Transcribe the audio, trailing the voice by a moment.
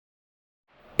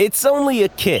It's only a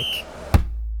kick,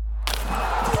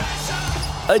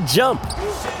 a jump,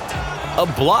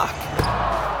 a block.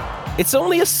 It's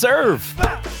only a serve.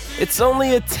 It's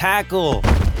only a tackle,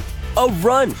 a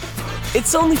run.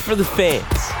 It's only for the fans.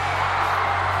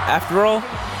 After all,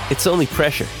 it's only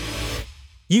pressure.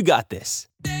 You got this.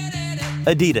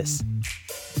 Adidas.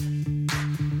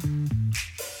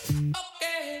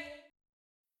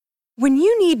 When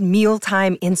you need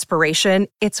mealtime inspiration,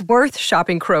 it's worth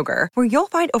shopping Kroger, where you'll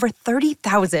find over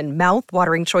 30,000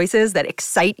 mouth-watering choices that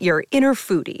excite your inner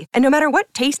foodie. And no matter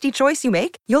what tasty choice you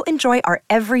make, you'll enjoy our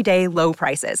everyday low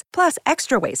prices, plus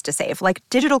extra ways to save, like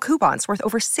digital coupons worth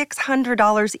over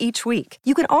 $600 each week.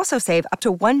 You can also save up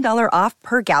to $1 off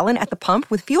per gallon at the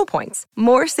pump with fuel points.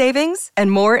 More savings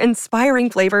and more inspiring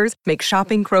flavors make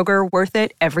shopping Kroger worth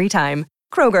it every time.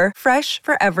 Kroger, fresh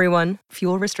for everyone.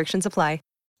 Fuel restrictions apply.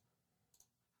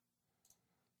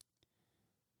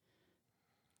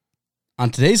 On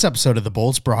today's episode of the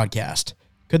Bolts broadcast,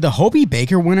 could the Hobey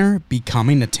Baker winner be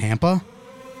coming to Tampa?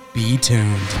 Be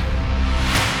tuned.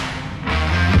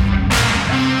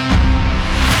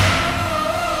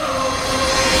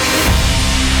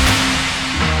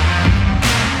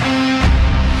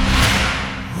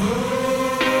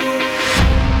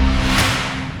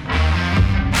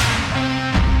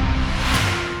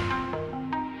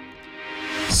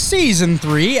 Season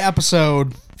 3,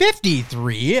 episode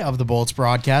 53 of the Bolts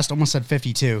broadcast. Almost said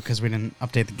 52 because we didn't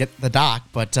update the doc,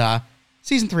 but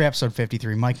Season 3, episode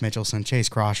 53. Mike Mitchelson, Chase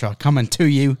Crawshaw coming to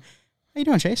you. How you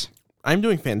doing, Chase? I'm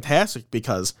doing fantastic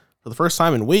because for the first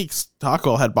time in weeks,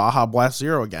 Taco had Baja Blast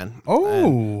Zero again. Oh.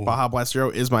 And Baja Blast Zero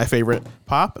is my favorite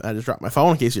pop. I just dropped my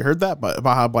phone in case you heard that, but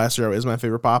Baja Blast Zero is my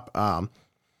favorite pop.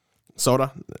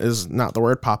 Soda is not the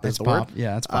word. Pop is the pop. word.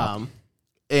 Yeah, it's pop.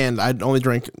 And I only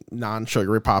drink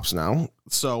non-sugary pops now.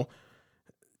 So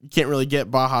you can't really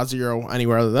get Baja Zero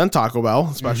anywhere other than Taco Bell,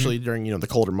 especially during, the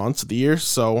colder months of the year.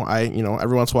 So I,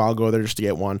 every once in a while I'll go there just to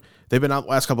get one. They've been out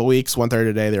the last couple of weeks, 1:30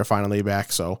 today. They're finally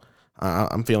back. So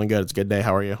I'm feeling good. It's a good day.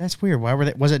 How are you? That's weird. Why were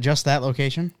they? Was it just that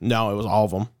location? No, it was all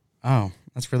of them. Oh,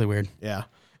 that's really weird. Yeah.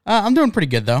 I'm doing pretty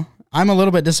good, though. I'm a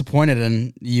little bit disappointed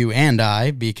in you and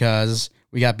I because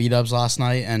we got B-dubs last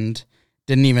night and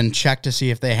didn't even check to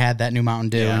see if they had that new Mountain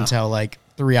Dew until like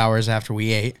 3 hours after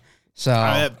we ate.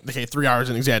 So okay, 3 hours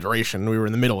in exaggeration. We were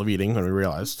in the middle of eating when we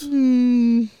realized.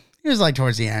 It was like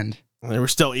towards the end. They were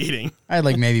still eating. I had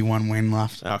like maybe one wing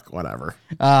left. Oh, whatever.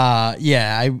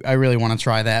 Yeah, I really want to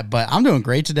try that. But I'm doing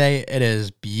great today. It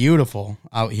is beautiful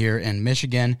out here in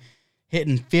Michigan.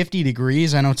 Hitting 50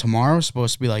 degrees. I know tomorrow's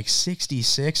supposed to be like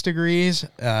 66 degrees.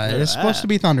 It's supposed to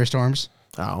be thunderstorms.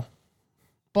 Oh.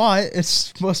 But it's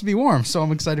supposed to be warm, so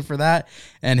I'm excited for that.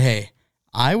 And hey,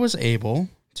 I was able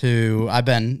to, I've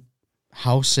been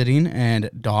house sitting and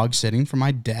dog sitting for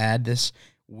my dad this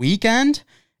weekend,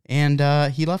 and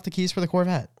he left the keys for the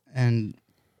Corvette. And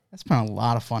that's been a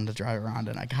lot of fun to drive around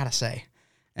in, I gotta say.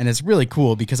 And it's really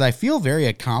cool because I feel very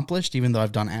accomplished, even though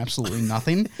I've done absolutely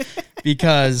nothing.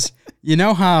 Because you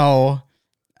know how,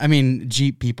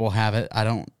 Jeep people have it. I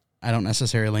don't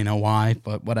necessarily know why,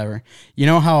 but whatever. You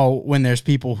know how when there's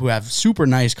people who have super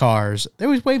nice cars, they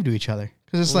always wave to each other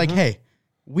because it's like, hey,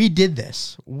 we did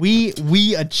this. We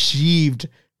achieved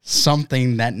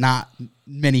something that not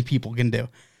many people can do.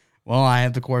 Well, I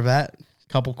have the Corvette.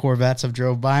 A couple Corvettes have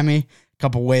drove by me. A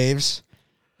couple waves.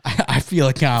 I feel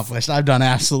accomplished. I've done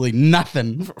absolutely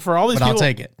nothing. For all these but people, I'll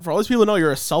take it. For all these people to know,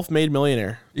 you're a self-made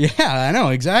millionaire. Yeah, I know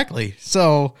exactly.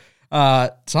 So.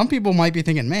 Some people might be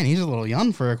thinking, man, he's a little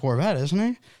young for a Corvette, isn't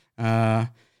he?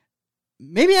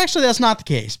 Maybe actually that's not the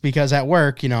case because at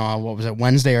work, what was it,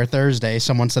 Wednesday or Thursday,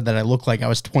 someone said that I looked like I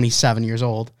was 27 years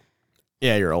old.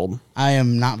 Yeah, you're old. I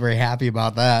am not very happy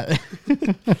about that.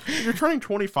 You're turning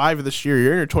 25 this year.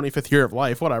 You're in your 25th year of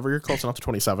life. Whatever. You're close enough to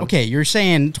 27. Okay, you're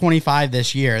saying 25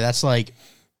 this year. That's like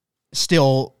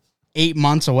still 8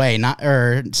 months away,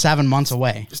 7 months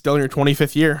away. Still in your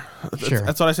 25th year. Sure.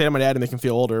 That's what I say to my dad to make him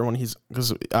feel older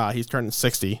because he's turning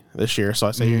 60 this year. So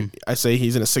I say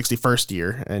he's in his 61st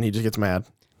year and he just gets mad.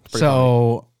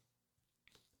 So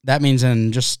that means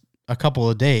in just a couple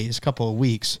of days, couple of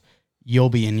weeks, you'll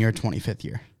be in your 25th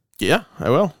year. Yeah, I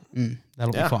will.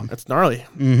 That'll be fun. It's gnarly.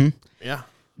 Mm-hmm. Yeah.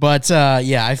 But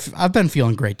I've been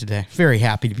feeling great today. Very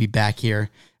happy to be back here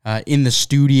in the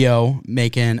studio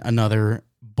making another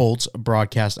Bolts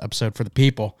broadcast episode for the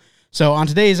people. So on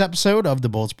today's episode of the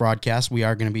Bolts broadcast, we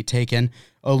are going to be taking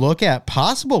a look at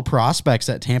possible prospects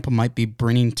that Tampa might be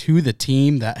bringing to the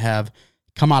team that have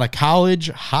come out of college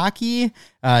hockey,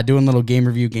 doing a little game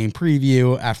review, game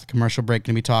preview. After the commercial break,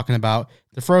 going to be talking about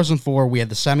the Frozen Four. We had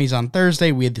the semis on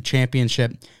Thursday. We had the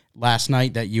championship last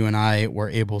night that you and I were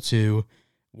able to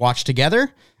watch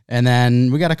together. And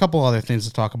then we got a couple other things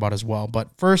to talk about as well. But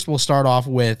first, we'll start off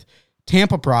with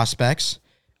Tampa prospects.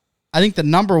 I think the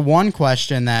number one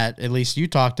question that at least you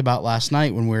talked about last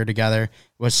night when we were together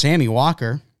was Sammy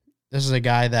Walker. This is a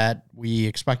guy that we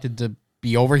expected to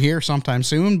be over here sometime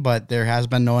soon, but there has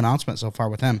been no announcement so far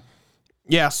with him.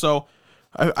 Yeah, so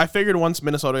I figured once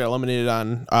Minnesota got eliminated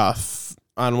on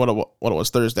what it was,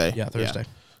 Thursday. Yeah, Thursday. Yeah.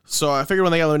 So I figured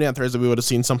when they got eliminated on Thursday, we would have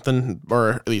seen something,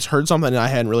 or at least heard something, and I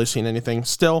hadn't really seen anything.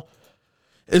 Still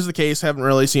is the case. Haven't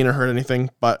really seen or heard anything,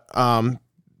 but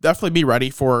definitely be ready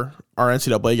for our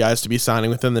NCAA guys to be signing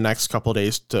within the next couple of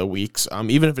days to weeks.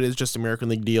 Even if it is just American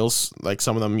League deals, like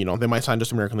some of them, they might sign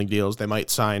just American League deals. They might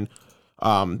sign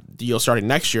deals starting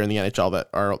next year in the NHL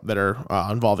that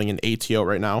are involving an ATO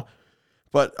right now.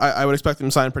 But I would expect them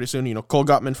to sign pretty soon. Cole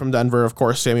Guttman from Denver, of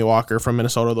course, Sammy Walker from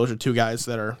Minnesota. Those are two guys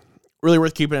that are really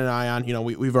worth keeping an eye on.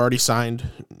 We've already signed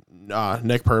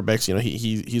Nick Perbix.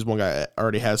 He's one guy that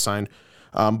already has signed.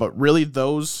 But really,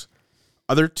 those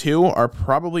other two are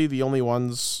probably the only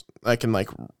ones I can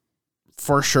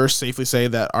for sure safely say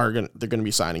that they're gonna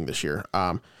be signing this year.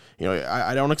 I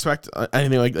don't expect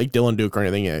anything like Dylan Duke or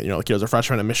anything. The kid was a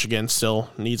freshman at Michigan, still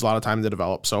needs a lot of time to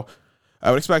develop. So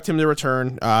I would expect him to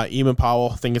return. Eamon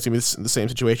Powell, I think it's gonna be the same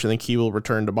situation. I think he will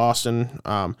return to Boston.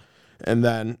 And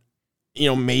then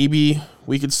maybe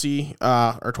we could see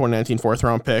our 2019 fourth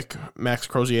round pick, Max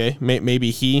Crozier.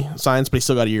 Maybe he signs, but he's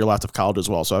still got a year left of college as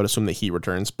well. So I would assume that he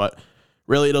returns. But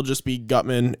really, it'll just be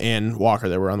Guttman and Walker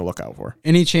that we're on the lookout for.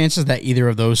 Any chances that either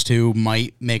of those two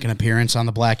might make an appearance on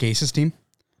the Black Aces team?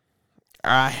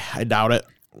 I doubt it.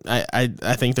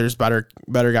 I think there's better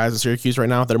guys in Syracuse right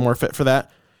now that are more fit for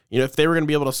that. If they were going to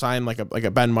be able to sign like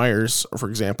a Ben Myers, for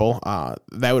example,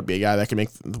 that would be a guy that could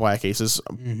make the Black Aces.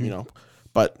 Mm-hmm.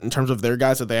 But in terms of their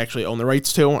guys that they actually own the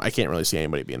rights to, I can't really see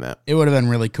anybody being that. It would have been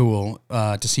really cool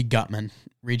to see Guttman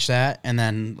reach that, and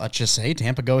then let's just say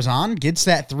Tampa goes on, gets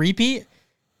that three-peat,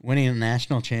 winning a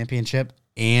national championship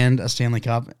and a Stanley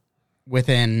Cup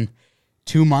within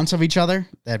 2 months of each other.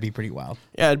 That'd be pretty wild.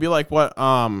 Yeah, it'd be like what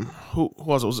who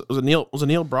was it? Was it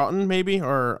Neil Broughton maybe,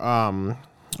 or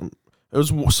it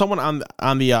was someone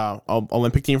on the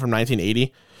Olympic team from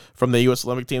 1980 from the U.S.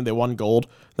 Olympic team. They won gold.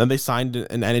 Then they signed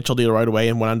an NHL deal right away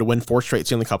and went on to win 4 straight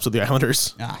Stanley Cups with the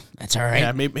Islanders. That's all right.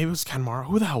 Yeah, maybe it was Ken Morrow.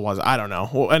 Who the hell was it? I don't know.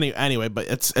 Well, anyway, but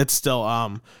it's still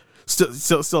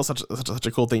such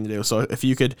a cool thing to do. So if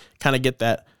you could kind of get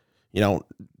that,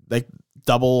 like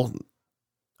double.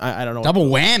 I don't know. Double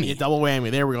whammy. Yeah, double whammy.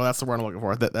 There we go. That's the word I'm looking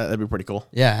for. That'd be pretty cool.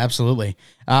 Yeah, absolutely.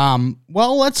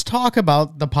 Well, let's talk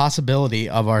about the possibility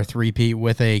of our three-peat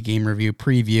with a game review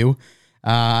preview.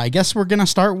 I guess we're going to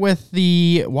start with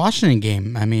the Washington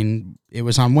game. I mean, it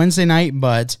was on Wednesday night,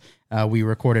 but we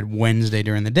recorded Wednesday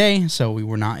during the day, so we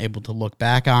were not able to look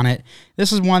back on it.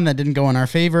 This is one that didn't go in our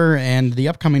favor, and the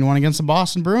upcoming one against the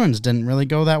Boston Bruins didn't really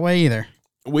go that way either.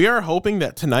 We are hoping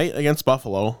that tonight against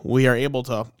Buffalo, we are able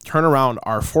to turn around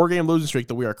our 4-game losing streak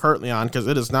that we are currently on, because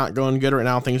it is not going good right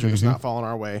now. Things are just not falling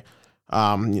our way.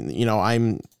 I'm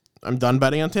done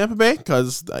betting on Tampa Bay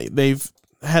because they've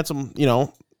had some,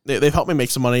 they've helped me make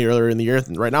some money earlier in the year.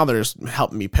 Right now, they're just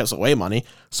helping me piss away money.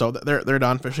 So they're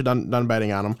done, officially done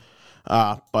betting on them.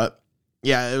 But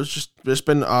yeah, it was just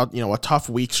been a tough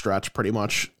week stretch pretty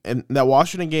much. And that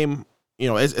Washington game,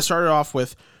 it started off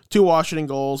with 2 Washington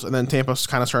goals, and then Tampa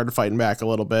kind of started fighting back a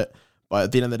little bit. But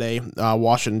at the end of the day,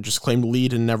 Washington just claimed the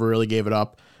lead and never really gave it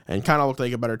up, and kind of looked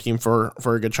like a better team for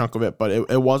a good chunk of it. But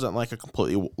it wasn't like a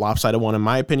completely lopsided one, in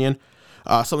my opinion.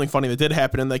 Something funny that did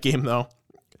happen in that game, though,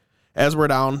 as we're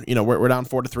down, we're down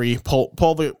 4-3.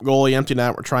 Pull the goalie, empty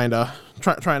net. We're trying to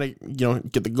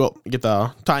get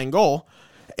the tying goal.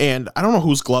 And I don't know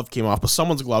whose glove came off, but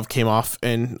someone's glove came off,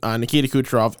 and Nikita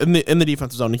Kucherov in the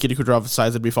defensive zone. Nikita Kucherov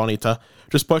decides it'd be funny to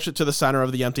just push it to the center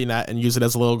of the empty net and use it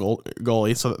as a little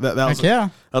goalie. So that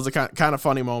was a kind of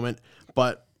funny moment,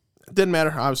 but it didn't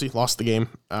matter. Obviously, lost the game.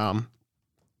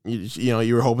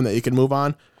 You were hoping that you could move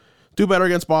on, do better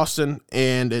against Boston,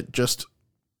 and it just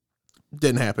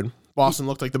didn't happen. Boston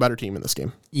looked like the better team in this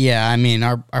game. Yeah, I mean,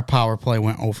 our power play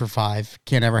went 0 for 5.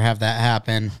 Can't ever have that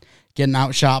happen. Getting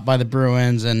outshot by the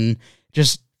Bruins, and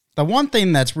just the one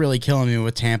thing that's really killing me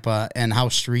with Tampa and how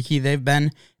streaky they've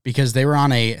been, because they were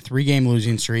on a 3-game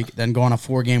losing streak, then go on a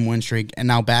 4-game win streak, and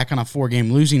now back on a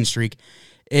 4-game losing streak,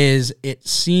 is it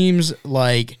seems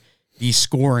like the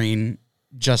scoring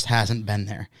just hasn't been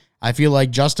there. I feel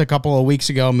like just a couple of weeks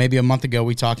ago, maybe a month ago,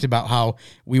 we talked about how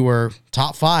we were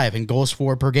top 5 in goals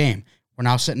for per game. We're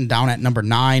now sitting down at number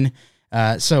 9.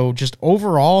 So just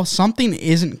overall, something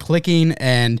isn't clicking,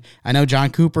 and I know John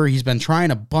Cooper, he's been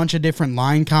trying a bunch of different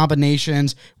line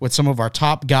combinations with some of our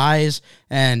top guys,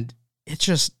 and it's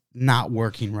just not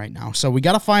working right now. So we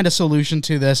got to find a solution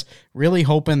to this, really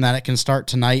hoping that it can start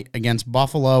tonight against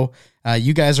Buffalo.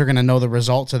 You guys are going to know the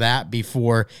results of that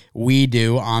before we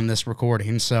do on this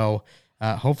recording. So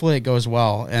hopefully it goes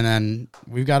well. And then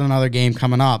we've got another game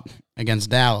coming up against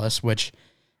Dallas, which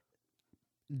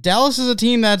Dallas is a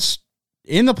team that's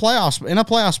in a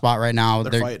playoff spot right now.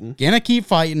 They're fighting. Going to keep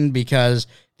fighting because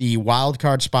the wild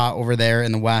card spot over there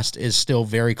in the West is still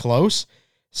very close.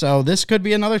 So this could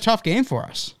be another tough game for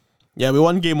us. Yeah, we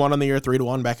won game 1 on the year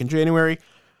 3-1 back in January.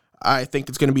 I think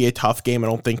it's going to be a tough game. I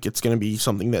don't think it's going to be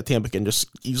something that Tampa can just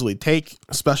easily take,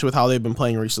 especially with how they've been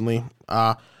playing recently.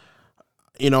 I'm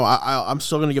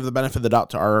still going to give the benefit of the doubt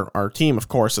to our team. Of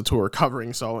course, it's who we're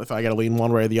covering. So if I got to lean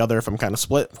one way or the other, if I'm kind of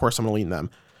split, of course I'm going to lean them.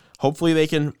 Hopefully they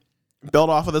can build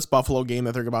off of this Buffalo game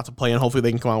that they're about to play, and hopefully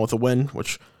they can come out with a win,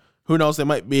 which who knows, they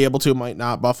might be able to, might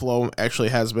not. Buffalo actually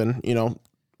has been,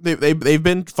 they've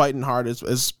been fighting hard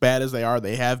as bad as they are.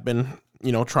 They have been,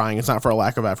 trying. It's not for a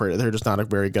lack of effort. They're just not a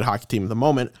very good hockey team at the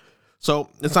moment. So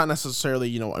it's not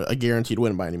necessarily, a guaranteed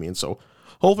win by any means. So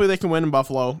hopefully they can win in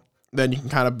Buffalo. Then you can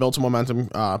kind of build some momentum,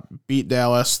 beat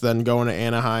Dallas, then go into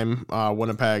Anaheim,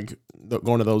 Winnipeg,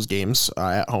 going to those games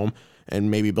at home, and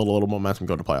maybe build a little momentum,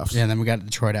 go to playoffs. Yeah, and then we got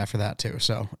Detroit after that too.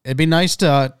 So it'd be nice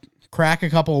to crack a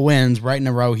couple of wins right in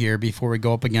a row here before we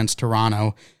go up against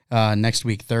Toronto next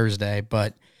week, Thursday.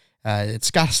 But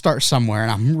it's got to start somewhere,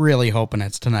 and I'm really hoping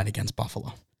it's tonight against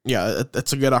Buffalo. Yeah,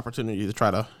 it's a good opportunity to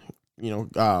try to,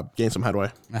 gain some headway.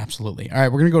 Absolutely. All right,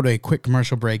 we're going to go to a quick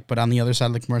commercial break, but on the other side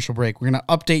of the commercial break, we're going to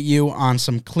update you on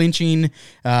some clinching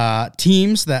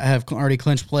teams that have already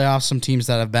clinched playoffs, some teams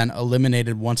that have been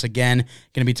eliminated once again.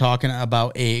 Going to be talking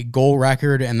about a goal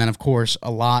record, and then, of course, a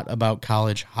lot about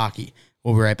college hockey.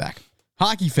 We'll be right back.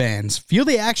 Hockey fans, feel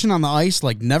the action on the ice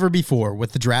like never before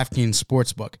with the DraftKings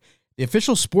Sportsbook, the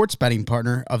official sports betting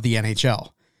partner of the NHL.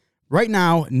 Right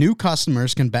now, new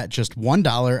customers can bet just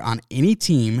 $1 on any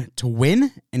team to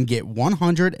win and get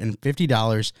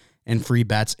 $150 in free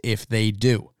bets if they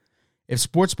do. If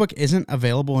Sportsbook isn't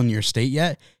available in your state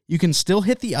yet, you can still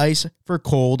hit the ice for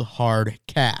cold, hard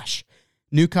cash.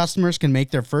 New customers can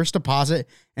make their first deposit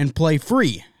and play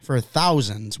free for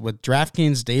thousands with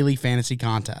DraftKings Daily Fantasy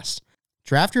Contest.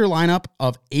 Draft your lineup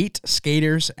of 8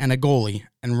 skaters and a goalie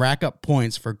and rack up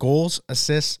points for goals,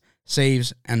 assists,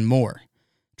 saves, and more.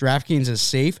 DraftKings is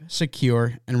safe,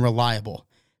 secure, and reliable.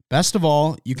 Best of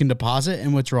all, you can deposit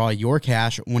and withdraw your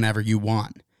cash whenever you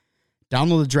want.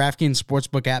 Download the DraftKings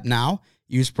Sportsbook app now.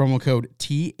 Use promo code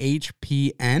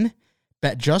THPN.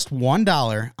 Bet just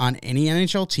 $1 on any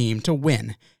NHL team to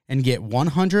win and get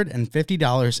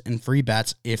 $150 in free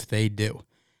bets if they do.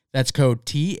 That's code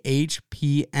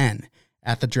THPN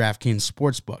at the DraftKings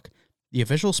Sportsbook, the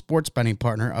official sports betting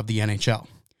partner of the NHL.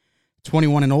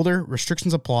 21 and older,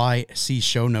 restrictions apply. See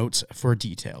show notes for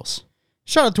details.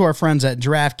 Shout out to our friends at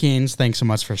DraftKings. Thanks so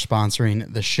much for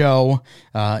sponsoring the show.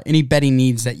 Any betting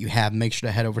needs that you have, make sure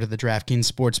to head over to the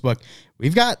DraftKings Sportsbook.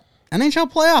 We've got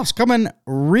NHL playoffs coming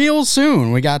real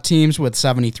soon. We got teams with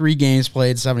 73 games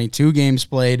played, 72 games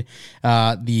played.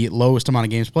 The lowest amount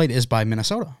of games played is by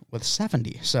Minnesota with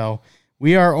 70. So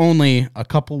we are only a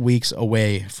couple weeks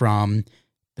away from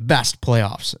the best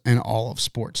playoffs in all of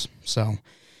sports. So,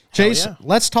 Chase,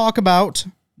 let's talk about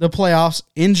the playoffs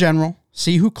in general,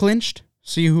 see who clinched,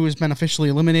 see who has been officially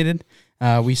eliminated.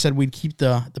 We said we'd keep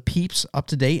the peeps up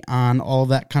to date on all of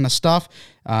that kind of stuff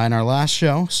in our last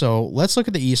show. So let's look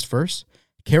at the East first.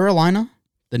 Carolina,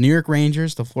 the New York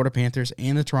Rangers, the Florida Panthers,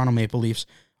 and the Toronto Maple Leafs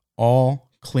all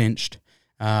clinched.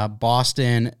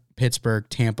 Boston, Pittsburgh,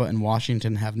 Tampa, and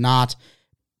Washington have not.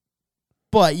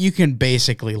 But you can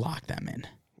basically lock them in.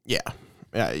 Yeah.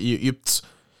 It's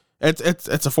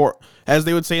a as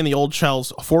they would say in the old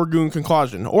shells, a foregone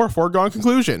conclusion or a foregone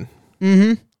conclusion.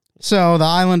 Mm-hmm. So the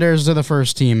Islanders are the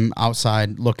first team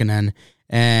outside looking in,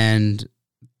 and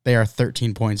they are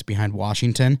 13 points behind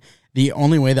Washington. The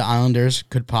only way the Islanders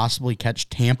could possibly catch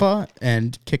Tampa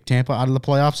and kick Tampa out of the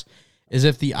playoffs is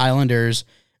if the Islanders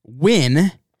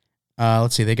win.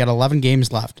 Let's see, they got 11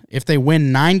 games left. If they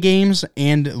win 9 games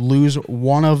and lose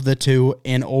one of the 2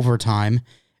 in overtime,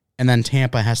 and then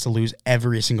Tampa has to lose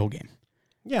every single game.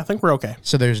 Yeah, I think we're okay.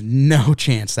 So there's no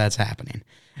chance that's happening.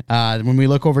 When we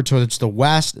look over towards the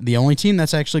West, the only team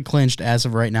that's actually clinched as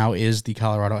of right now is the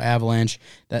Colorado Avalanche.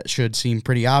 That should seem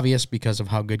pretty obvious because of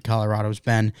how good Colorado's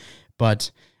been,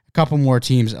 but a couple more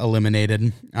teams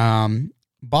eliminated.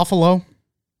 Buffalo,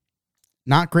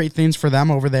 not great things for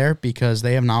them over there because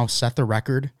they have now set the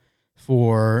record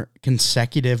for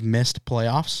consecutive missed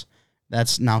playoffs.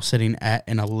 That's now sitting at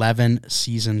an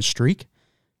 11-season streak.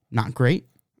 Not great.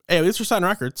 Hey, at least we're setting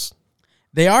records.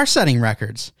 They are setting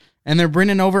records. and they're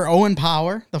bringing over Owen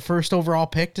Power, the first overall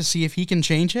pick, to see if he can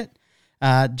change it.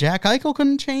 Jack Eichel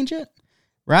couldn't change it.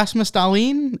 Rasmus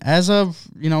Dahlin, as of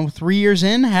 3 years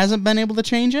in, hasn't been able to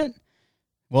change it.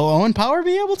 Will Owen Power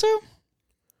be able to?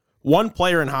 One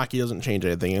player in hockey doesn't change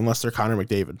anything unless they're Connor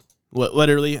McDavid.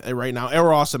 Literally, right now,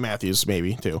 or Austin Matthews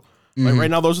maybe too. Mm-hmm.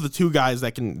 Right now, those are the two guys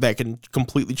that can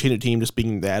completely change a team just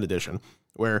being that addition.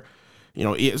 Where,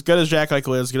 as good as Jack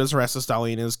Eichel is, as good as Rasmus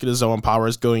Dahlin is, as good as Owen Power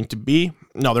is going to be,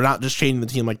 no, they're not just changing the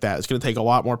team like that. It's going to take a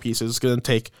lot more pieces. It's going to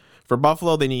take, for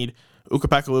Buffalo, they need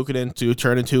Ukko-Pekka Luukkonen to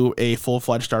turn into a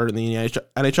full-fledged starter in the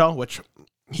NHL, which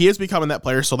he is becoming that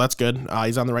player, so that's good.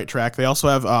 He's on the right track. They also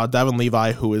have Devin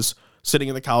Levi, who is sitting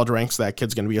in the college ranks. That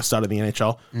kid's going to be a stud in the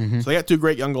NHL. Mm-hmm. So they got two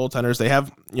great young goaltenders. They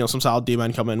have some solid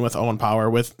D-men coming in with Owen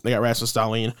Power. They got Rasmus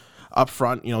Dahlin up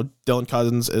front. Dylan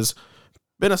Cousins has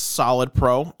been a solid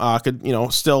pro.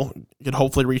 Still could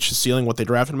hopefully reach the ceiling what they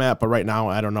drafted him at. But right now,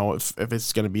 I don't know if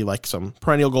it's going to be like some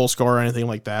perennial goal scorer or anything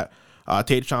like that.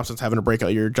 Tage Thompson's having a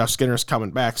breakout year. Jeff Skinner's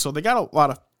coming back. So they got a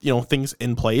lot of things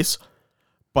in place.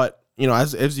 But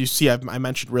as you see, I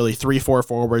mentioned really 3-4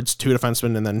 forwards, 2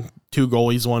 defensemen, and then 2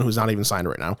 goalies, one who's not even signed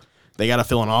right now. They got to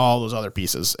fill in all those other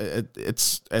pieces.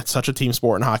 It's such a team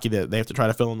sport in hockey that they have to try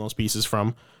to fill in those pieces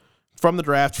from the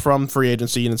draft, from free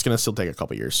agency, and it's going to still take a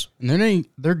couple years. And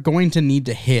they're going to need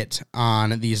to hit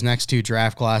on these next 2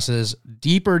 draft classes,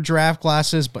 deeper draft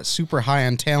classes, but super high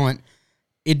on talent.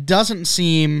 It doesn't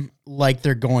seem like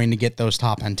they're going to get those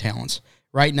top end talents.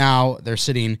 Right now, they're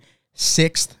sitting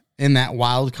 6th in that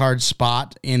wild card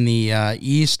spot in the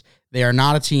East. They are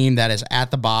not a team that is at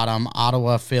the bottom.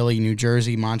 Ottawa, Philly, New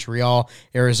Jersey, Montreal,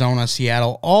 Arizona,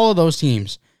 Seattle, all of those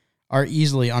teams are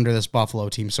easily under this Buffalo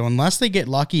team. So unless they get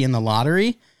lucky in the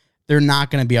lottery, they're not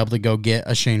going to be able to go get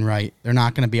a Shane Wright. They're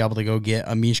not going to be able to go get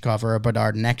a Mishkov or a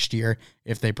Bedard next year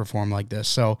if they perform like this.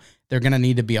 So they're going to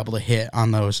need to be able to hit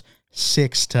on those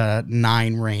 6 to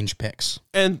 9 range picks.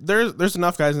 And there's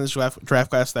enough guys in this draft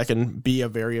class that can be a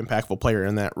very impactful player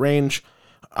in that range.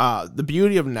 The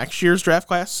beauty of next year's draft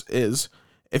class is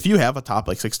if you have a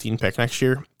top 16 pick next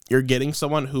year, you're getting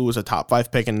someone who is a top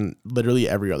 5 pick in literally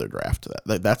every other draft.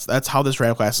 That's how this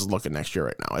draft class is looking next year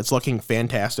right now. It's looking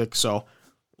fantastic. So,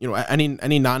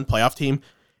 any non-playoff team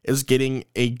is getting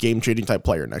a game-changing type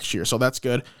player next year. So that's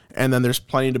good. And then there's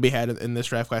plenty to be had in this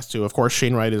draft class too. Of course,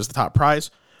 Shane Wright is the top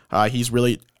prize. He's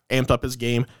really amped up his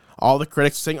game. All the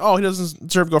critics saying, he doesn't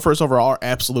deserve to go first overall are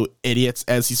absolute idiots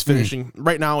as he's finishing.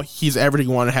 Right now, he's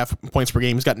averaging 1.5 points per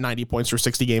game. He's got 90 points for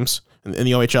 60 games in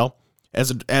the OHL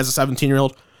as a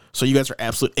 17-year-old. So you guys are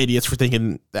absolute idiots for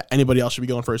thinking that anybody else should be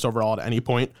going first overall at any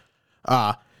point.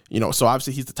 So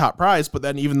obviously he's the top prize, but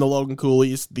then even the Logan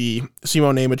Cooley's, the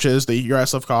Simon Nemich's, the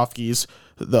Yaroslav Kofke's,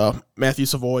 the Matthew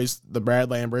Savoy's, the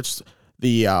Brad Lambert's,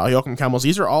 the Joachim Kemmels,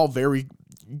 these are all very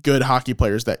good hockey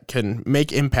players that can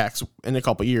make impacts in a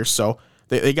couple years. So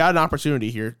they got an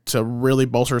opportunity here to really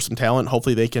bolster some talent.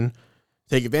 Hopefully they can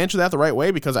take advantage of that the right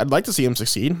way, because I'd like to see him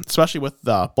succeed, especially with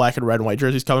the black and red and white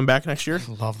jerseys coming back next year.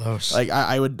 Love those.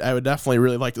 I would definitely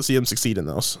really like to see him succeed in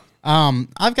those.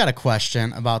 I've got a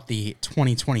question about the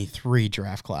 2023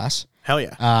 draft class. Hell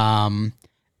yeah.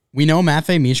 We know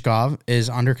Matvei Mishkov is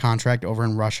under contract over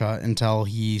in Russia until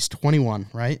he's 21,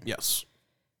 right? Yes.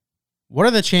 What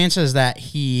are the chances that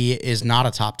he is not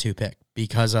a top 2 pick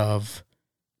because of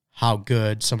how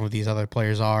good some of these other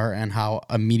players are and how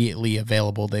immediately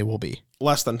available they will be?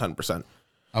 Less than 10%.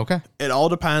 Okay. It all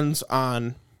depends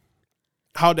on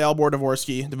how Dalibor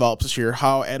Dvorsky develops this year,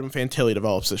 how Adam Fantilli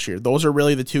develops this year. Those are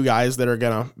really the 2 guys that are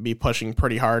going to be pushing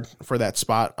pretty hard for that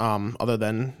spot, other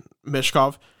than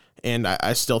Mishkov. And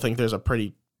I still think there's a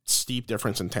pretty steep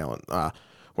difference in talent.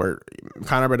 Where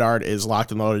Connor Bedard is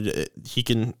locked and loaded. He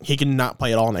can not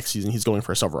play at all next season. He's going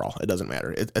first overall. It doesn't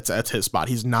matter. It's his spot.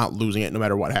 He's not losing it no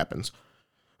matter what happens.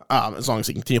 As long as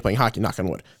he continues playing hockey, knock on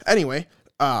wood. Anyway,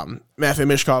 Matvei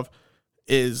Mishkov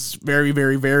is very,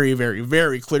 very, very, very,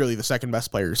 very clearly the second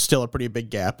best player. Still a pretty big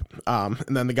gap. And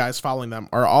then the guys following them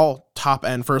are all top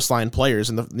end first line players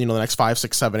in the next 5,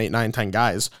 6, 7, 8, 9, 10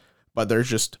 guys. But there's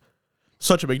just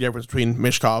such a big difference between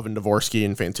Mishkov and Dvorsky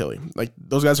and Fantilli. Like,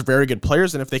 those guys are very good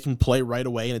players, and if they can play right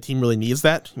away and a team really needs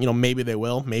that, maybe they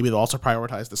will. Maybe they'll also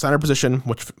prioritize the center position,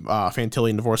 which Fantilli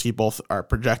and Dvorsky both are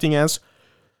projecting as.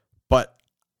 But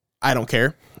I don't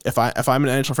care. If I'm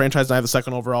an NHL franchise and I have the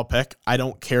second overall pick, I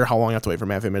don't care how long I have to wait for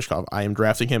Matvei Mishkov. I am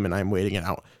drafting him, and I'm waiting it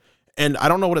out. And I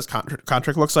don't know what his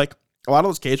contract looks like. A lot of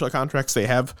those KHL contracts, they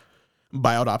have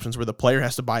buyout options where the player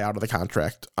has to buy out of the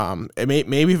contract.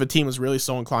 Maybe if a team is really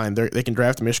so inclined, they can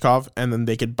draft Mishkov and then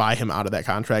they could buy him out of that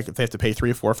contract. If they have to pay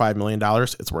 $3, $4, $5 million,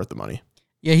 it's worth the money.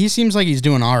 Yeah, he seems like he's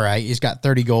doing all right. He's got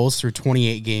 30 goals through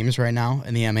 28 games right now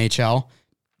in the MHL.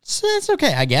 So it's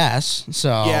okay, I guess. So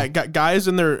yeah, guys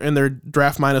in their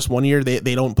draft minus 1 year,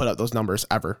 they don't put up those numbers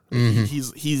ever.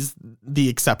 He's the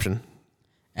exception.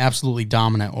 Absolutely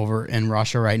dominant over in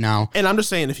Russia right now. And I'm just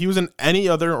saying, if he was in any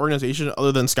other organization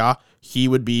other than SKA, he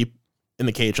would be in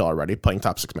the KHL already playing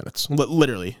top 6 minutes.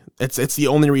 Literally, it's the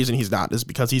only reason he's not is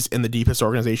because he's in the deepest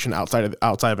organization outside of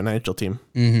an NHL team.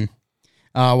 Mm-hmm.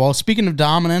 Well, speaking of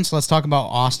dominance, let's talk about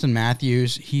Austin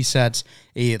Matthews. He sets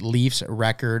a Leafs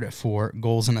record for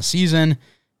goals in a season,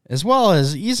 as well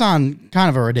as he's on kind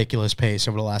of a ridiculous pace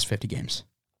over the last 50 games.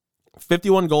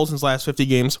 51 goals in his last 50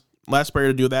 games. Last player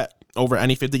to do that over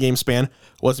any 50-game span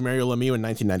was Mario Lemieux in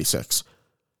 1996.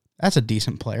 That's a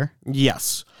decent player.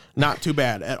 Yes. Not too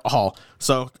bad at all.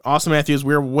 So, Austin Matthews,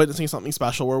 we're witnessing something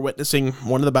special. We're witnessing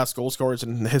one of the best goal scorers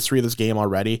in the history of this game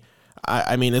already.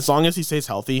 I mean, as long as he stays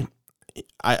healthy,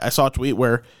 I saw a tweet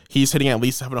where he's hitting at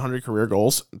least 700 career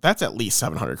goals. That's at least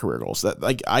 700 career goals. That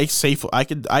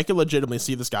I could legitimately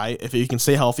see this guy, if he can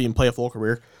stay healthy and play a full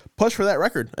career, push for that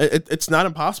record. It's not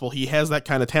impossible. He has that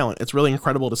kind of talent. It's really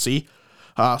incredible to see.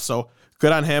 So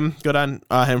good on him. Good on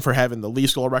him for having the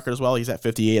Leafs goal record as well. He's at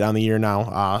 58 on the year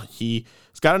now. He's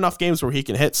got enough games where he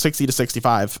can hit 60 to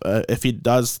 65. If he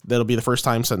does, that'll be the first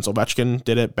time since Ovechkin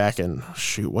did it back in,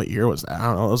 what year was that? I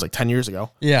don't know. It was like 10 years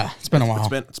ago. Yeah, it's been a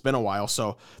while. It's been a while.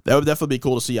 So that would definitely be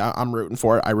cool to see. I'm rooting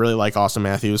for it. I really like Austin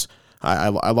Matthews. I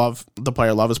love the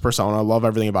player, love his persona, I love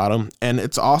everything about him. And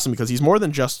it's awesome because he's more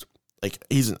than just like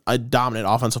he's a dominant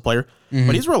offensive player,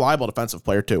 but he's a reliable defensive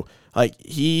player too. Like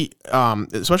he,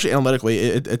 especially analytically,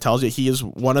 it tells you he is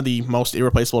one of the most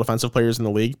irreplaceable defensive players in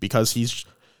the league because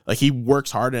he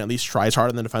works hard and at least tries hard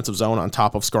in the defensive zone on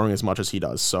top of scoring as much as he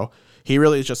does. So he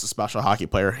really is just a special hockey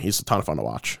player. He's a ton of fun to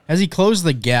watch. Has he closed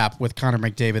the gap with Connor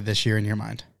McDavid this year in your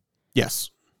mind? Yes.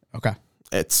 Okay.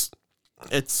 Is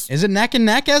it neck and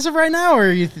neck as of right now,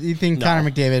 or you think No.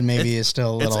 Connor McDavid maybe is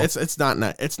still a little? It's not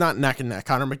neck. It's not neck and neck.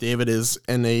 Connor McDavid is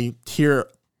in a tier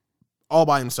all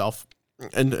by himself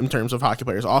in terms of hockey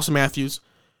players. Austin Matthews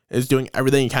is doing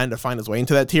everything he can to find his way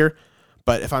into that tier.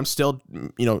 But if I'm still,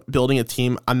 building a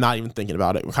team, I'm not even thinking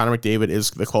about it. Connor McDavid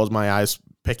is the close my eyes,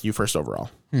 pick you first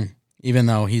overall. Even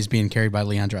though he's being carried by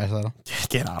Leon Draisaitl.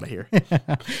 Get out of here.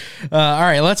 All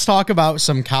right, let's talk about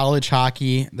some college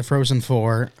hockey. The Frozen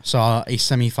Four saw a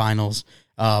semifinals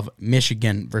of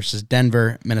Michigan versus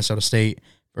Denver, Minnesota State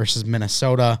versus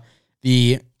Minnesota.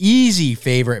 The easy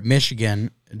favorite,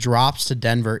 Michigan, drops to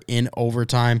Denver in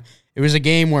overtime. It was a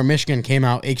game where Michigan came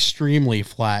out extremely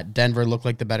flat. Denver looked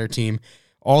like the better team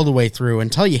all the way through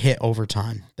until you hit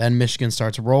overtime. Then Michigan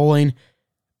starts rolling,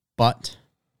 but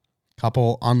a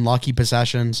couple unlucky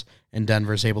possessions, and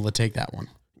Denver's able to take that one.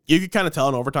 You could kind of tell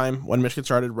in overtime when Michigan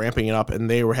started ramping it up and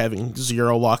they were having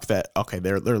zero luck that, okay,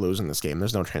 they're losing this game.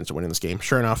 There's no chance of winning this game.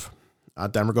 Sure enough,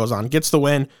 Denver goes on, gets the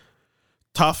win.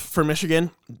 Tough for Michigan.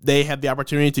 They had the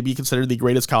opportunity to be considered the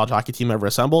greatest college hockey team ever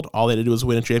assembled. All they had to do was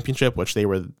win a championship, which they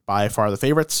were by far the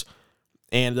favorites,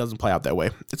 and it doesn't play out that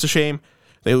way. It's a shame.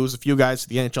 They lose a few guys to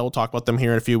the NHL. We'll talk about them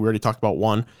here in a few. We already talked about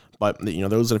one, but they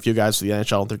lose a few guys to the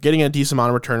NHL. They're getting a decent amount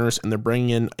of returners, and they're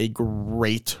bringing in a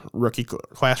great rookie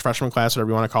class, freshman class, whatever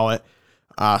you want to call it.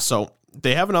 So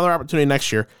they have another opportunity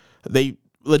next year. They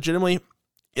legitimately,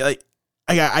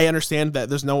 I understand that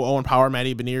there's no Owen Power,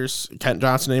 Matty Beniers, Kent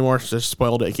Johnson anymore. Just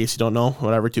spoiled it in case you don't know.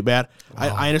 Whatever, too bad.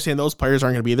 Wow. I understand those players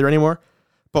aren't going to be there anymore.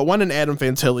 But when an Adam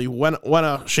Fantilli, when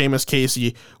a Seamus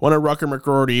Casey, when a Rucker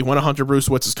McGroarty, when a Hunter Bruce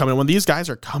Witz is coming, when these guys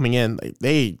are coming in,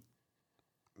 they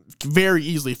very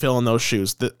easily fill in those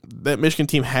shoes. That Michigan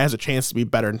team has a chance to be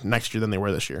better next year than they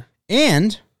were this year.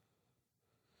 And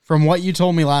from what you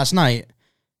told me last night,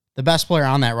 the best player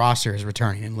on that roster is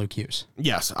returning in Luke Hughes.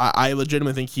 Yes, I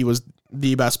legitimately think he was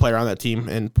the best player on that team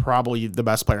and probably the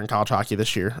best player in college hockey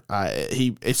this year.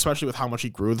 He, especially with how much he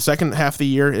grew. The second half of the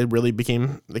year, it really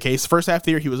became the case. The first half of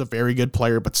the year, he was a very good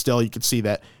player, but still you could see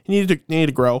that he needed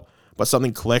to grow, but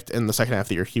something clicked in the second half of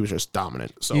the year. He was just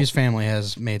dominant. So Hughes' family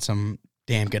has made some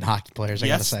damn good hockey players, I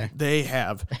gotta say. They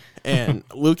have. And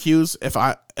Luke Hughes, if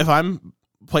I'm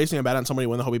placing a bet on somebody to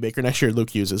win the Hobie Baker next year, Luke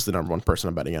Hughes is the number one person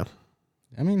I'm betting on.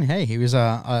 I mean, hey, he was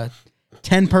a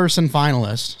 10-person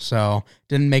finalist, so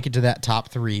didn't make it to that top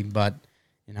 3, but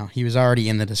he was already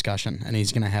in the discussion, and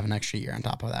he's going to have an extra year on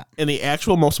top of that. And the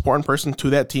actual most important person to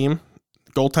that team,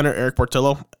 goaltender Eric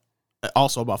Portillo,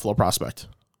 also a Buffalo prospect.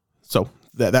 So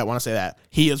that want to say that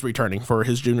he is returning for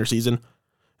his junior season,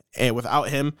 and without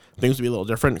him, things would be a little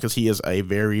different because he is a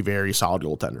very, very solid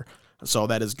goaltender. So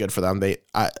that is good for them.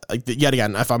 Yet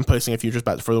again, if I'm placing a futures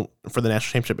bet for the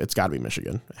national championship, it's got to be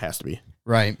Michigan. It has to be.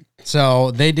 Right. So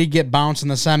they did get bounced in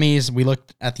the semis. We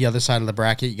looked at the other side of the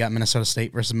bracket. You got Minnesota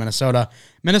State versus Minnesota.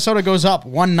 Minnesota goes up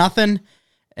 1-0,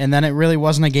 And then it really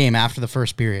wasn't a game after the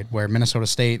first period where Minnesota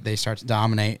State, they start to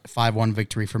dominate. 5-1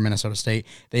 victory for Minnesota State.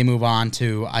 They move on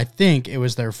to, I think it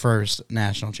was their first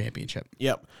national championship.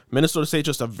 Yep. Minnesota State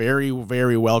just a very,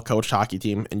 very well-coached hockey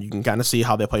team, and you can kind of see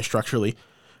how they play structurally.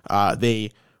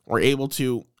 They were able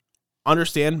to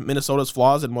understand Minnesota's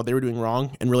flaws and what they were doing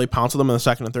wrong and really pounce them in the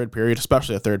second and third period,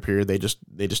 especially the third period. They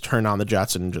just turned on the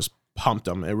Jets and just pumped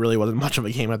them. It really wasn't much of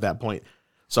a game at that point.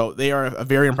 So they are a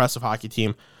very impressive hockey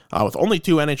team. With only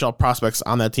 2 NHL prospects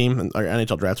on that team, or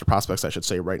NHL drafted prospects, I should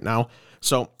say, right now.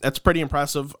 So that's pretty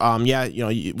impressive. One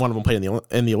of them played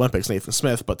in the Olympics, Nathan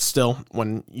Smith, but still,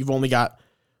 when you've only got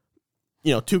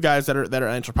 2 guys that are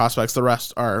NHL prospects, the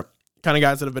rest are kind of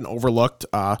guys that have been overlooked.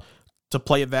 To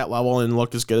play at that level and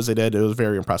look as good as they did, it was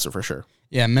very impressive for sure.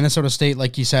 Yeah, Minnesota State,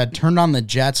 like you said, turned on the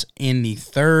Jets in the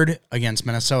third against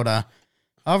Minnesota.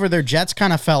 However, their Jets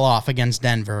kind of fell off against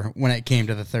Denver when it came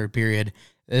to the third period.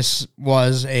 This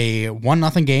was a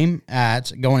 1-0 game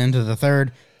going into the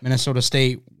third. Minnesota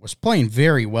State was playing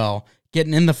very well,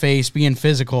 getting in the face, being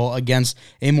physical against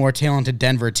a more talented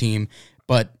Denver team.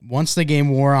 But once the game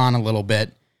wore on a little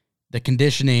bit, the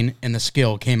conditioning and the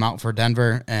skill came out for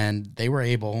Denver, and they were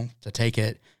able to take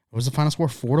it. What was the final score,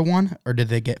 4-1, or did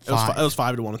they get 5? It was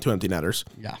 5-1 with 2 empty netters.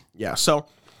 Yeah. So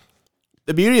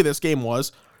the beauty of this game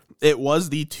was it was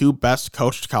the 2 best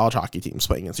coached college hockey teams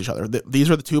playing against each other. These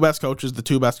are the 2 best coaches, the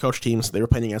 2 best coached teams. They were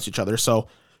playing against each other. So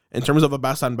in terms of a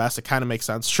best on best, it kind of makes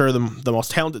sense. Sure, the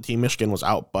most talented team, Michigan, was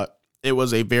out, but it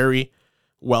was a very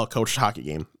well-coached hockey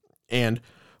game. And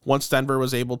once Denver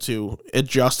was able to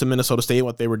adjust to Minnesota State,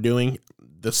 what they were doing,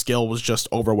 the skill was just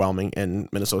overwhelming, and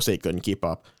Minnesota State couldn't keep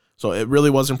up. So it really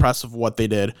was impressive what they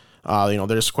did.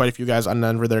 There's quite a few guys on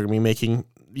Denver that are going to be making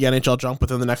the NHL jump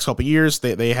within the next couple of years.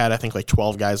 They had, I think, like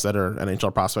 12 guys that are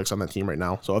NHL prospects on that team right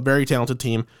now. So a very talented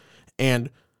team.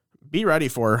 And be ready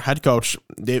for head coach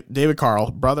David Carl,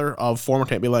 brother of former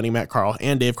Tampa Bay Lightning Matt Carl,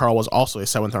 and Dave Carl was also a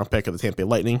 7th-round pick of the Tampa Bay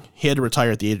Lightning. He had to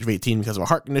retire at the age of 18 because of a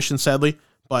heart condition, sadly,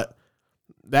 but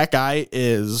that guy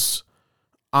is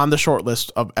on the short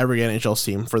list of every NHL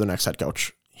team for the next head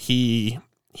coach. He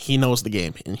knows the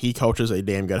game, and he coaches a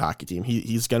damn good hockey team.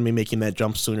 He's going to be making that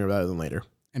jump sooner rather than later.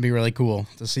 It'd be really cool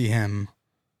to see him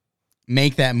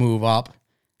make that move up,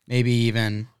 maybe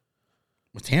even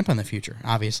with Tampa in the future,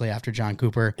 obviously, after John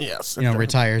Cooper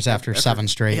retires after 7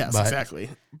 straight. Yes, but, exactly.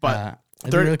 But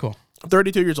it'd be really cool.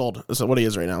 32 years old is what he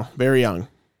is right now. Very young.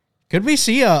 Could we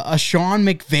see a Sean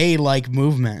McVay-like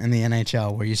movement in the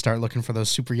NHL where you start looking for those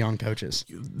super young coaches?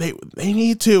 They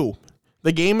need to.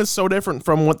 The game is so different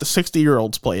from what the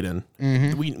 60-year-olds played in.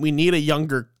 Mm-hmm. We need a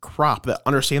younger crop that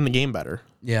understand the game better.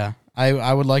 Yeah,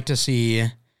 I would like to see,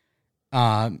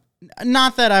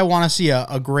 not that I want to see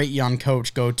a great young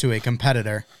coach go to a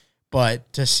competitor,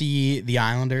 but to see the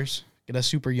Islanders get a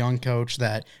super young coach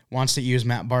that wants to use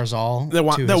Matt Barzal. That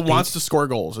wants to score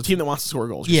goals. A team that wants to score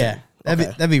goals. Yeah.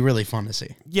 That'd be really fun to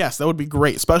see. Yes, that would be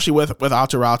great, especially with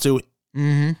Aatu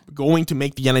Räty going to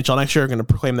make the NHL next year. I'm going to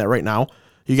proclaim that right now.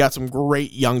 You got some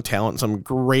great young talent, some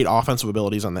great offensive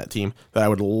abilities on that team that I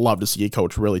would love to see a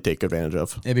coach really take advantage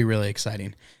of. It'd be really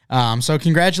exciting. So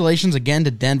congratulations again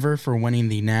to Denver for winning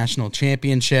the national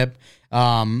championship.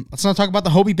 Let's not talk about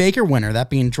the Hobey Baker winner, that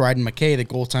being Dryden McKay, the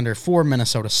goaltender for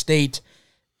Minnesota State.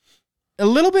 A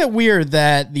little bit weird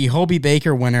that the Hobey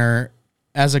Baker winner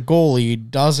as a goalie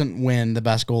doesn't win the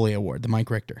best goalie award, the Mike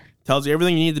Richter. Tells you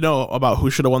everything you need to know about who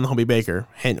should have won the Hobey Baker.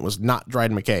 Hint, it was not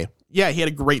Dryden McKay. Yeah, he had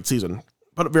a great season,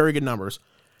 put up very good numbers.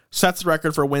 Sets the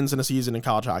record for wins in a season in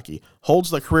college hockey. Holds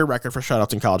the career record for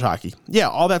shutouts in college hockey. Yeah,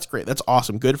 all that's great. That's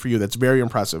awesome. Good for you. That's very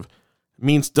impressive.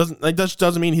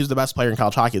 Doesn't mean he's the best player in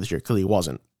college hockey this year, because he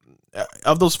wasn't.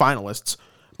 Of those finalists,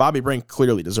 Bobby Brink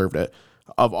clearly deserved it.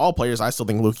 Of all players, I still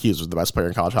think Luke Hughes was the best player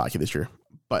in college hockey this year.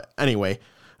 But anyway,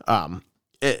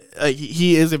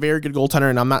 he is a very good goaltender,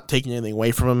 and I'm not taking anything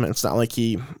away from him. It's not like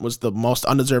he was the most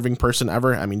undeserving person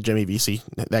ever. I mean, Jimmy Vesey,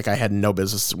 that guy had no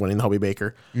business winning the Hobey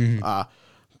Baker. Mm-hmm.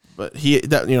 But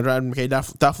Dryden McKay,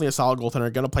 definitely a solid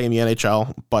goaltender, going to play in the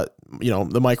NHL. But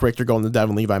the Mike Richter going to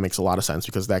Devin Levi makes a lot of sense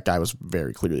because that guy was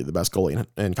very clearly the best goalie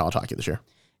in college hockey this year.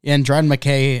 And Dryden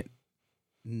McKay,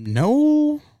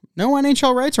 no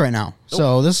NHL rights right now. Nope.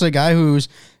 So this is a guy who's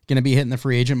going to be hitting the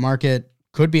free agent market.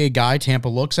 Could be a guy Tampa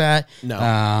looks at.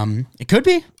 No. It could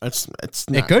be.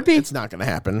 It could be. It's not going to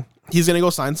happen. He's going to go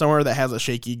sign somewhere that has a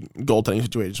shaky goaltending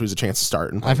situation, so he's a chance to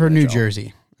start. I've heard New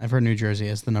Jersey. I've heard New Jersey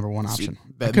is the number one option.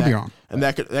 I could be wrong. And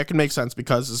that could make sense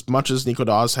because as much as Nico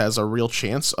Dawes has a real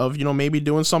chance of, maybe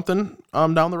doing something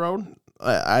down the road,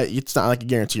 it's not like a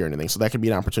guarantee or anything. So that could be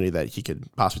an opportunity that he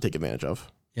could possibly take advantage of.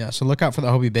 Yeah, so look out for the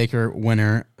Hobey Baker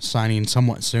winner signing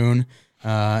somewhat soon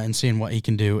and seeing what he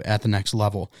can do at the next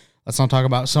level. Let's not talk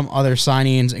about some other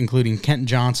signings, including Kent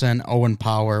Johnson, Owen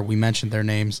Power. We mentioned their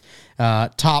names.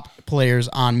 Top players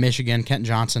on Michigan. Kent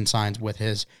Johnson signs with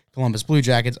his Columbus Blue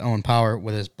Jackets. Owen Power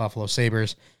with his Buffalo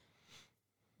Sabres.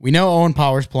 We know Owen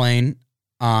Power's playing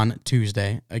on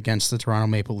Tuesday against the Toronto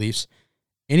Maple Leafs.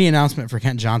 Any announcement for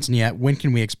Kent Johnson yet? When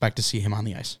can we expect to see him on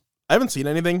the ice? I haven't seen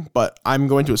anything, but I'm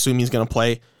going to assume he's going to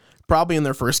play probably in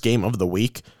their first game of the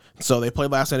week. So they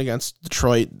played last night against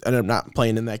Detroit, ended up not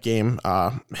playing in that game.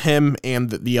 Him and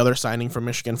the other signing from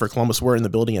Michigan for Columbus were in the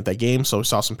building at that game, so we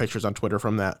saw some pictures on Twitter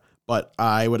from that. But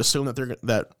I would assume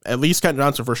that at least Kent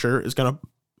Johnson for sure is going to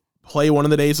play one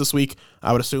of the days this week.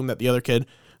 I would assume that the other kid,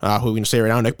 who we can say right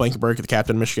now, Nick Blankenburg, the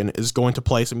captain of Michigan, is going to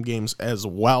play some games as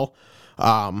well.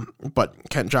 But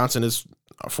Kent Johnson is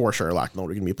for sure locked and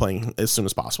loaded, going to be playing as soon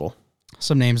as possible.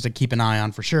 Some names to keep an eye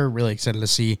on for sure. Really excited to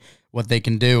see what they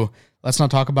can do. Let's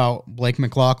not talk about Blake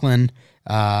McLaughlin,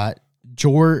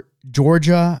 Georgia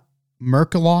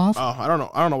Merkulov. Oh, I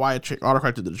don't know why it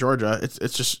autocorrected to Georgia. It's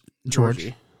just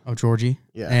Georgie. Oh, Georgie.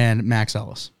 Yeah. And Max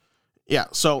Ellis. Yeah.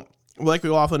 So Blake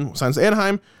McLaughlin signs with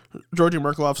Anaheim, Georgie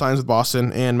Merkulov signs with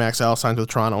Boston, and Max Ellis signs with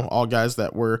Toronto. All guys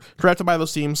that were drafted by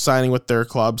those teams signing with their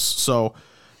clubs. So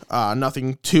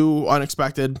nothing too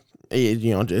unexpected.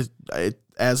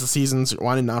 As the season's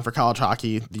winding down for college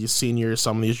hockey, these seniors,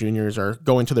 some of these juniors are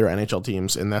going to their NHL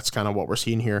teams, and that's kind of what we're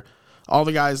seeing here. All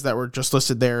the guys that were just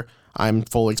listed there, I'm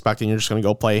fully expecting you're just going to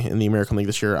go play in the American League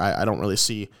this year. I don't really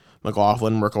see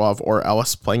McLaughlin, Merkulov, or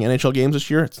Ellis playing NHL games this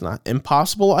year. It's not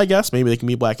impossible, I guess. Maybe they can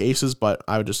be Black Aces, but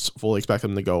I would just fully expect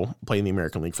them to go play in the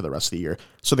American League for the rest of the year.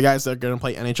 So the guys that are going to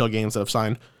play NHL games that have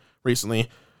signed recently,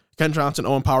 Ken Johnson,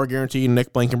 Owen Power guaranteed.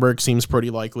 Nick Blankenburg seems pretty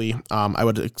likely. I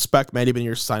would expect Matty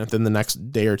Beniers to sign within the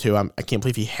next day or two. I can't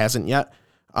believe he hasn't yet.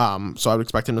 So I would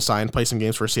expect him to sign, play some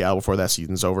games for Seattle before that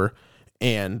season's over.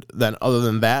 And then other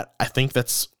than that, I think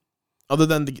that's, other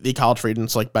than the college free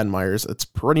agents like Ben Myers, it's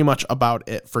pretty much about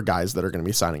it for guys that are going to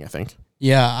be signing, I think.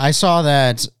 Yeah, I saw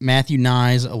that Matthew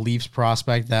Nyes, a Leafs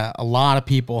prospect that a lot of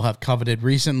people have coveted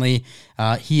recently,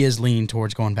 he is leaning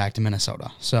towards going back to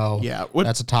Minnesota. So yeah,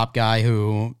 that's a top guy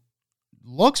who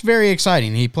looks very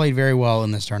exciting. He played very well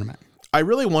in this tournament. I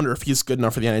really wonder if he's good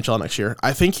enough for the NHL next year.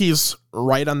 I think he's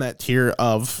right on that tier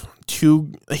of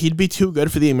he'd be too good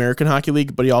for the American Hockey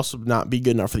League, but he also not be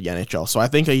good enough for the NHL. So I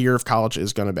think a year of college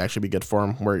is going to actually be good for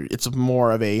him, where it's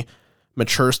more of a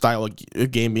mature style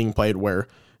of game being played where,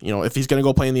 if he's going to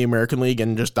go play in the American League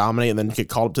and just dominate and then get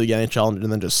called up to the NHL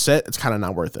and then just sit, it's kind of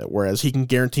not worth it. Whereas he can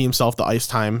guarantee himself the ice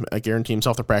time, guarantee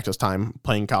himself the practice time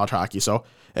playing college hockey. So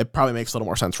it probably makes a little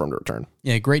more sense for him to return.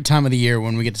 Yeah, great time of the year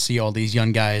when we get to see all these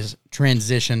young guys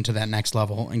transition to that next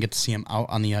level and get to see them out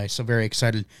on the ice. So very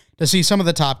excited to see some of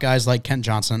the top guys like Kent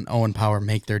Johnson, Owen Power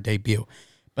make their debut.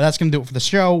 But that's going to do it for the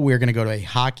show. We're going to go to a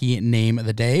hockey name of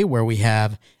the day where we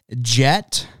have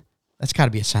Jet. That's got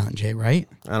to be a silent J, right?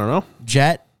 I don't know.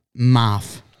 Jet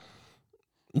Maff.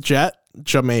 Jet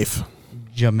Jamaef.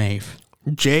 Jamaef.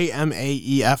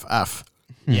 Jmaeff.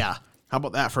 Yeah. How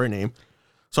about that for a name?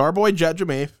 So our boy Jet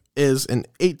Jamaef is an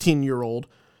 18-year-old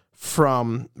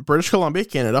from British Columbia,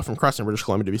 Canada, from Creston, British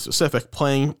Columbia to be specific,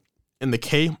 playing in the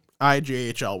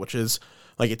KIJHL, which is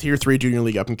like a Tier 3 junior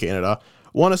league up in Canada.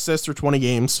 1 assist through 20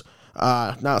 games.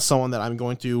 Not someone that I'm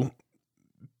going to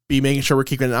be making sure we're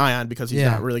keeping an eye on because he's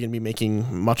not really going to be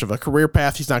making much of a career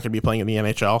path. He's not going to be playing in the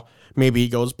NHL. Maybe he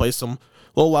goes play some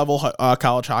low-level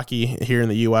college hockey here in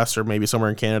the U.S. or maybe somewhere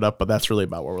in Canada, but that's really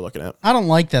about what we're looking at. I don't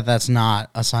like that that's not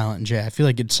a silent J. I feel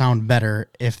like it'd sound better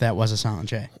if that was a silent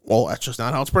J. Well, that's just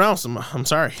not how it's pronounced. I'm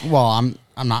sorry. Well,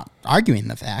 I'm not arguing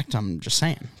the fact. I'm just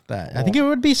saying that I think it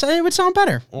would sound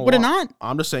better. Would it not?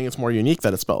 I'm just saying it's more unique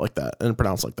that it's spelled like that and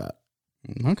pronounced like that.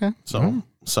 Okay.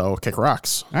 So kick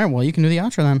rocks. All right. Well, you can do the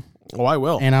outro then. Oh, I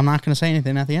will. And I'm not going to say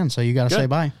anything at the end, so you got to say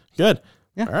bye. Good.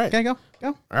 Yeah. All right. Okay, go.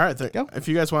 All right. Go. If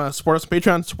you guys want to support us on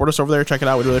Patreon, support us over there. Check it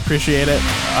out. We'd really appreciate it.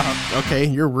 Okay.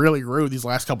 You're really rude these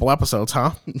last couple episodes,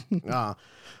 huh?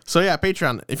 So yeah,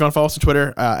 Patreon. If you want to follow us on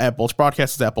Twitter, at Bolts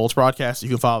Broadcast, it's at Bolts Broadcast. You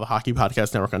can follow the Hockey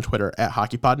Podcast Network on Twitter at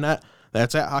HockeyPodNet.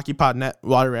 That's at HockeyPodNet.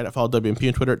 While you're at it, follow WMP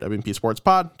on Twitter, WMP Sports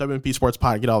Pod, WMP Sports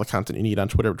Pod. Get all the content you need on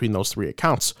Twitter between those 3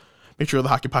 accounts. Make sure to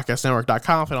go to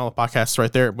hockeypodcastnetwork.com, find all the podcasts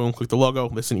right there. Boom, click the logo.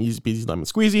 Listen, easy peasy, lemon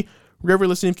squeezy. Wherever you're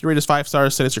listening, if you rate us 5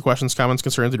 stars, send us your questions, comments,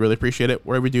 concerns. We'd really appreciate it.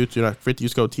 Wherever you do not forget to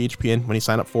use code THPN when you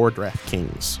sign up for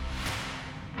DraftKings.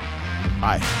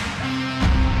 Bye.